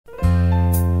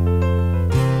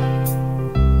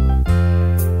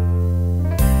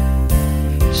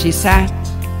She sat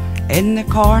in the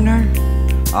corner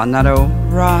on that old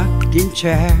rocking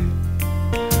chair,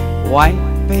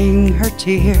 wiping her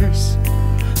tears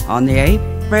on the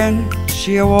apron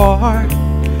she wore.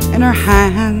 In her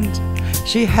hand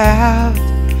she held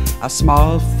a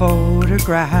small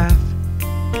photograph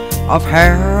of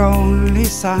her only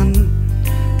son,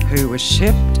 who was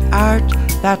shipped out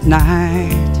that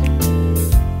night.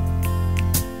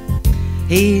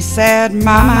 He said,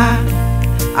 "Mama,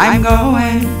 I'm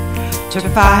going to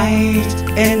fight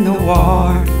in the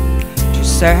war, to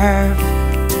serve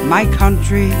my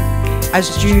country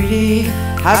as duty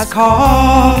has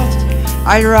called.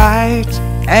 I write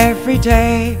every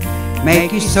day,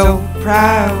 make you so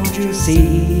proud, you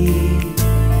see.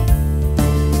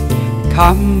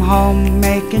 Come home,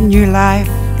 make a new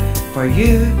life for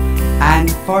you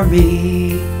and for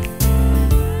me."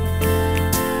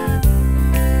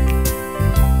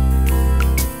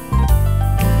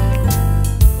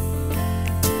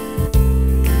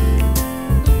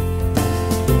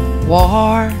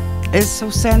 War is so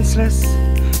senseless,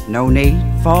 no need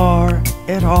for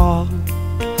it all.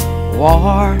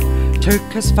 War took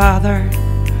his father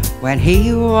when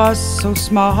he was so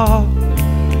small.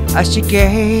 As she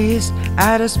gazed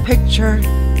at his picture,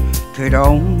 could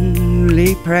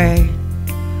only pray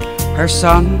her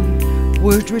son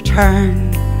would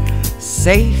return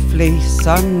safely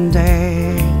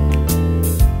someday.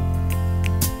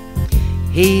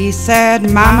 He said,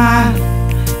 "Mama,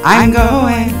 I'm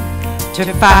going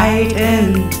to fight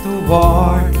in the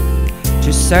war,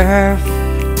 to serve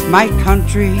my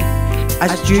country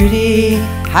as duty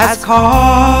has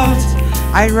called.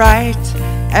 I write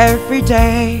every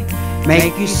day,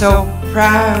 make you so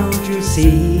proud, you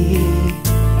see.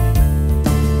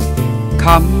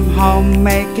 Come home,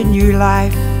 make a new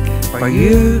life for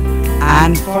you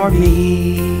and for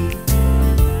me."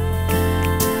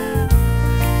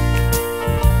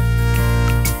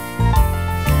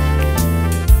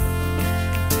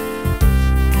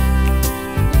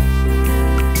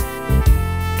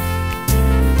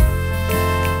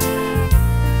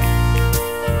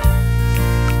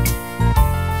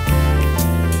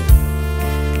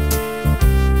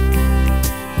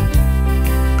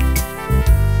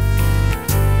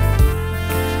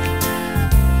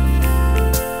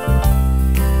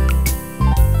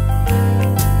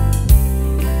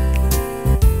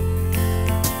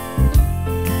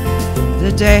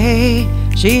 The day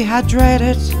she had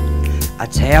dreaded, a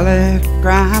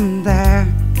telegram there,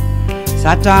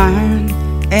 sat down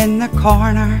in the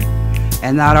corner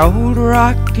in that old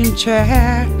rocking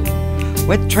chair,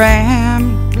 with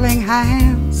trembling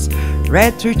hands,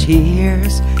 read through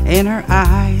tears in her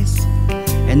eyes.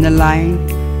 In the line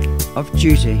of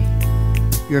duty,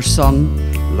 your son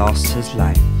lost his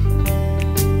life.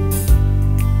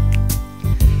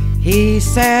 He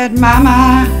said,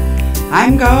 "Mama,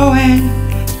 I'm going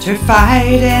to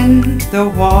fight in the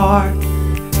war,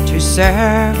 to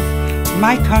serve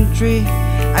my country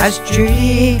as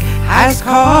duty has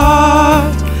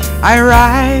called. I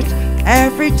write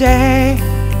every day,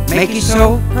 make you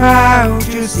so proud,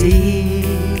 you see.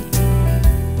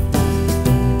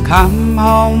 Come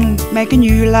home, make a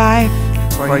new life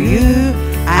for you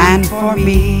and for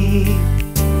me.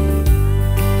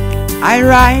 I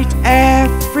write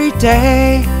every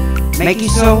day, make you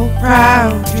so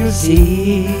proud, you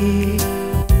see.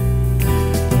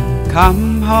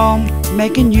 Come home,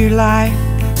 make a new life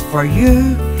for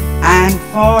you and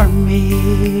for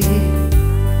me."